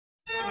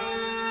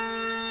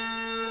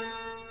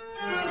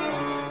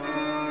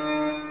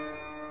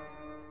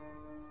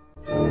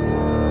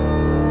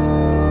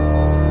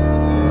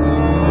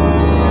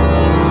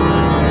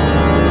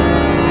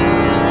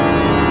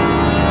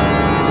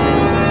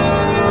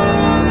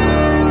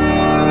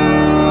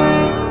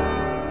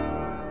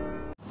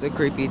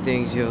creepy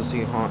things you'll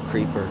see haunt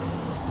Creeper.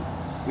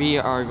 We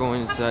are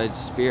going inside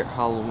Spirit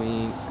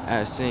Halloween,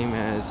 same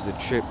as the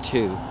trip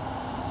 2.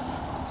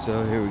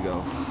 So here we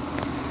go.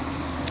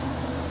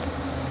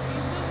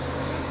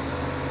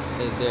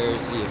 And there's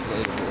the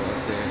inflatable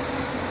up there.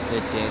 The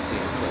dancing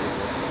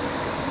inflatable.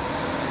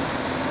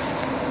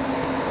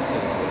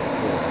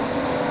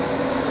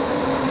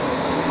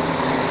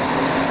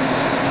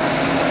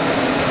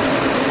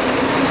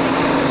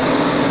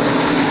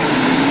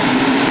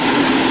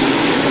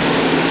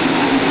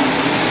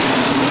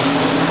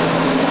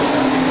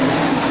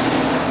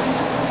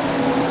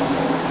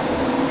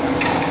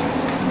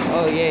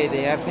 Oh yay,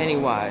 they have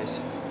Pennywise.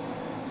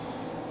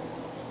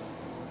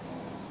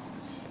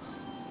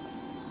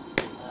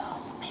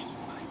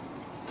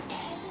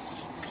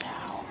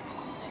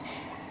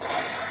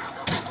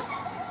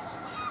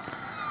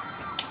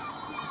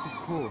 This is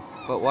cool.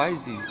 But why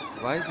is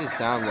his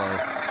sound low?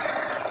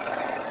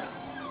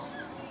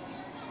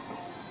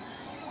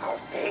 I'll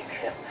take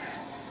him.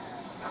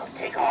 I'll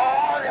take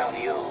all of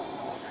you.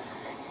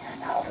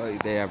 Oh,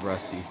 they have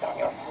Rusty. On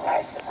your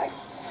flesh as I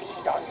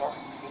feed on your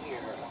fear.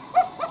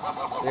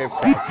 They're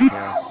crouching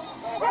now.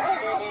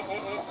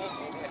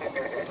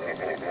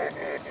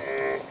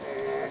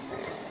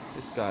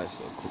 This guy is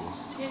so cool.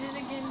 Get it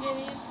again,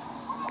 Gideon.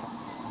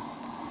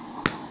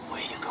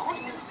 Where you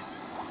going?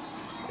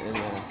 And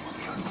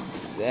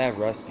they have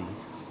Rusty.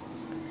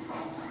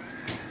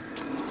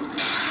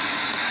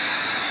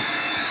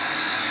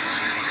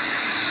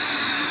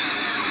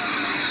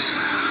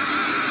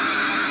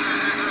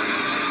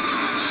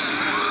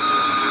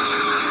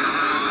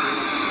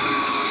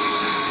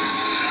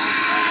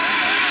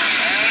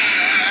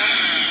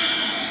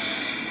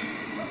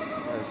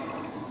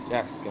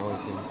 Jack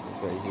Skeleton is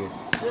right here.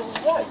 You're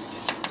right.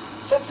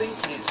 Something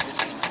is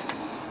missing.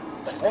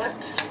 But what?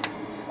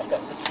 I've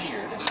got the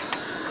beard,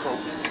 coat,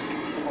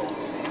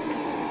 clothes.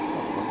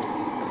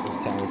 It's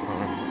time to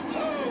climb.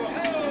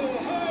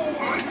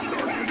 I'm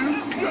starting a new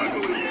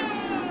juggling.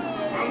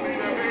 I'll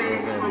need a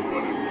hand for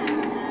one of you.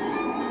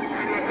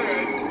 And a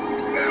head.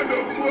 And a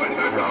foot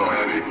that no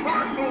any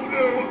part will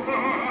do.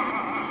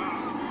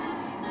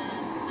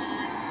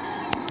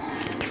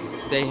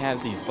 They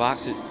have these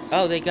boxes.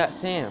 Oh, they got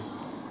Sam.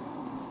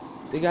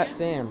 They got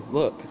Sam.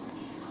 Look.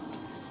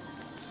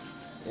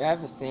 They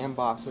have a Sam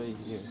box right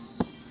here.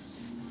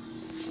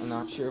 I'm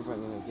not sure if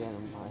I'm gonna get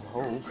him. I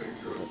hope,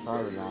 but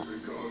probably not.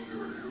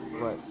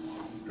 But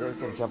there's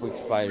some jumping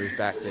spiders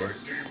back there.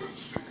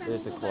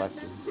 There's a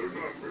collector.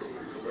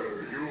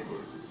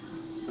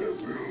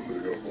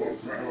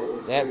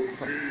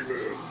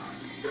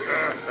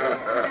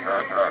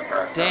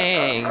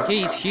 Dang,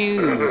 he's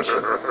huge.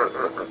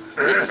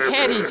 His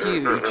head is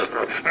huge.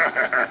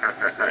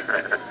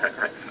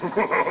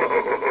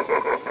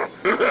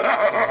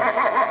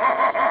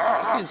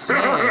 His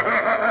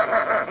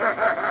head.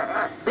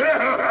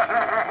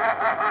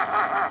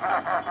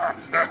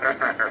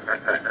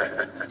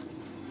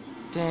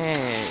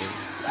 Dang,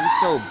 he's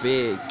so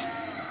big.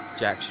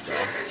 Jackstraw.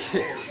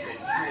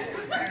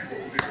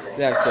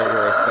 They have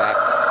Cerberus back.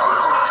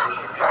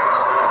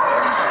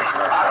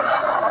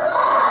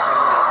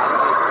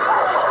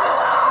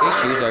 His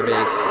shoes are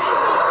big.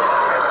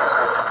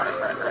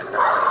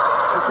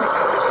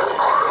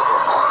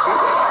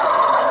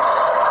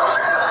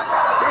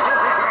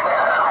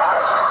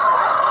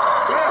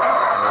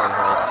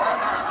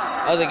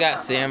 Oh, they got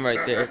Sam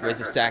right there with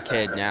a sack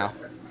head now.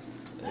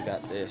 They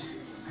got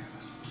this.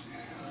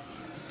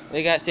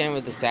 They got Sam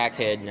with the sack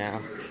head now.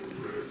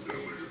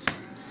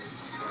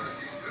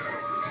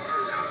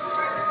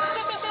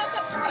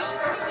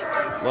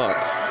 Look,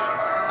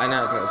 I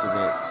know how to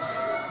represent.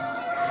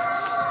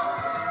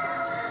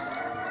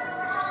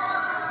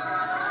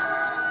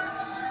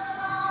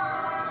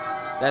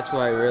 That's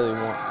what I really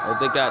want. Oh,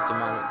 they got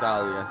Demonic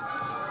Dahlia.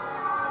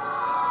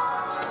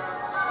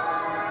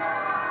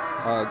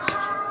 Hugs.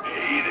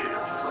 Hey there,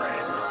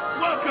 friend.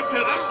 Welcome to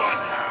the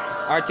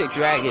funhouse. Arctic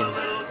Dragon.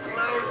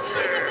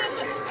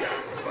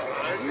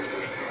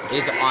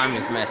 His arm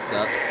is messed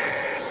up.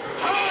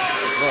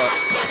 Look.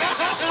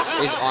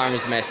 His arm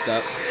is messed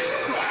up.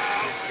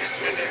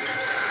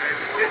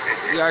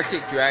 The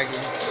Arctic Dragon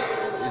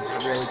is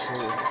really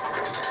cool.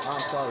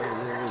 I'm sorry,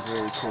 it was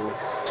really cool.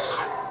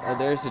 Oh,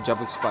 there's the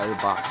jumping spider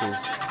boxes.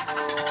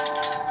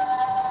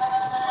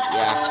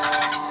 Yeah.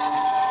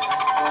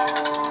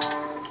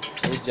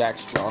 There's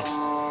Jackstraw.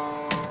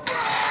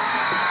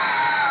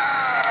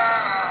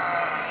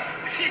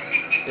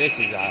 This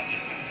is out.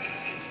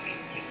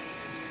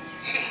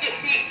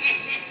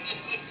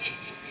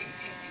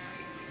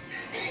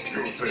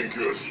 You think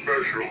you're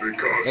special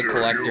because The you're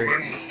collector.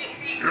 human?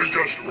 You're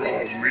just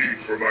raw meat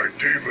for my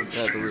demons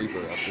Got to the Reaper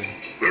up use. there.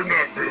 They're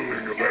not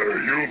building a better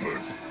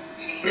human.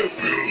 They're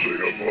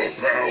building a more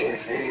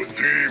powerful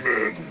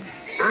demon.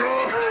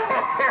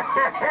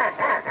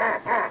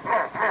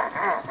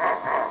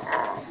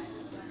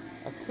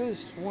 I could have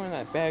sworn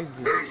that bag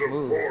There's a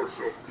moved. force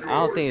of I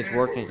don't think it's pure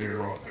working evil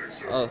anymore. beyond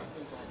this Oh,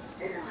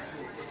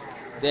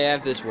 they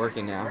have this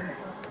working now.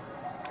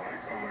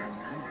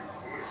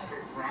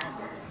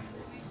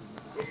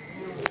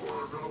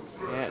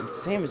 Yeah,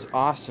 Sam is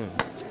awesome.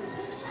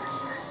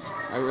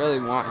 I really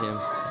want him.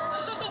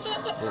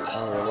 But I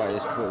don't know why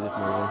his foot is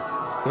moving.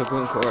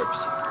 Cocoon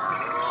corpse.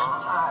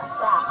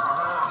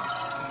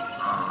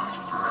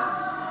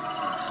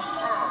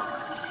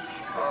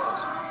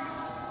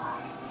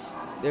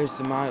 There's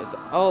the monitor.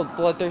 Oh,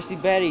 Bloodthirsty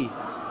Betty.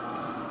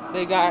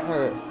 They got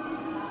her.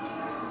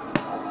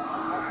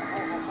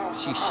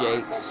 She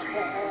shakes.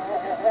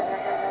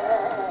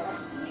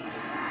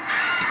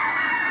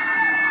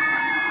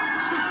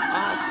 She's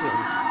awesome.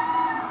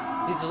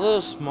 She's a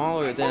little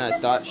smaller than I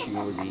thought she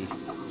would be.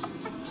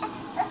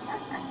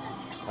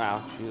 Wow,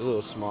 she's a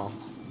little small.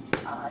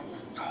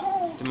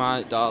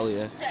 Demonic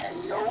Dahlia.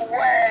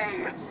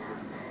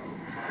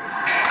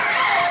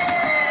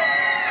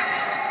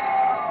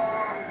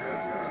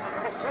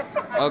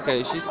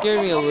 Okay, she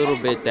scared me a little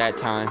bit that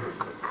time.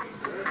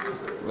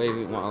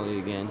 Waving Wally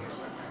again.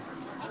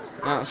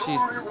 Now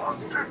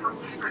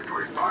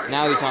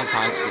he's on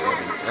constant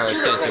or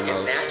sensor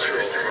mode.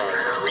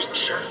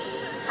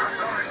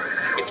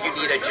 If you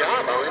need a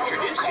job, I'll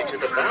introduce you to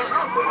the boss.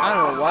 I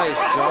don't know why his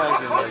jaws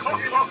are working.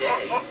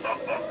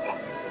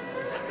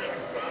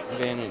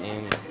 Ben and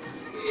Annie.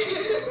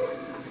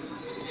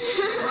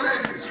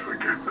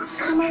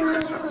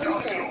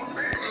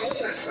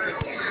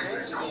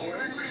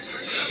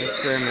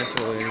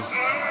 Experimental.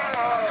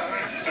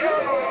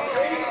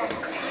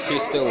 She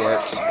still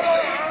works.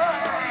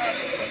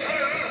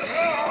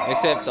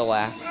 Except the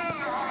laugh.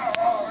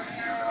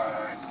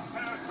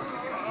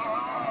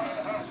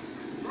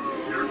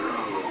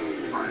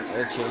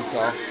 A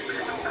chainsaw.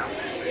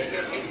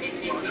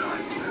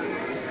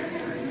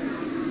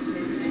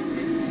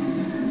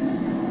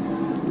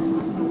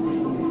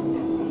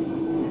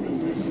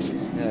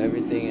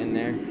 Everything in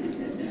there.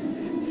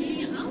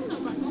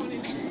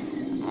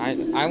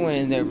 I went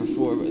in there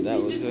before, but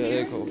that was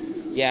really cool.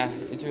 Yeah,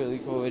 it's really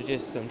cool. It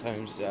just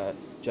sometimes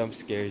jump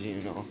scares you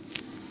and all.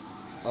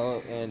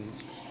 Oh, and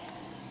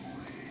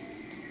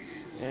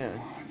yeah,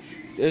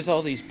 there's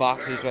all these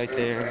boxes right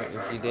there.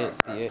 If you didn't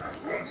see it,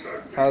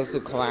 House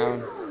of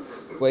Clown,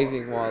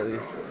 Waving Wally,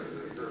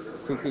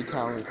 Cuckoo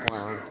Talon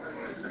Clown,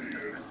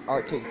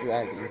 Arctic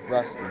Dragon,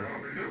 Rusty,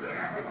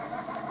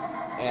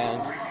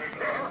 and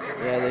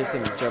yeah, there's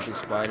some jumping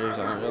spiders. I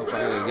don't know if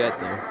I'm gonna get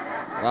them,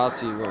 but I'll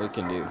see what we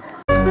can do.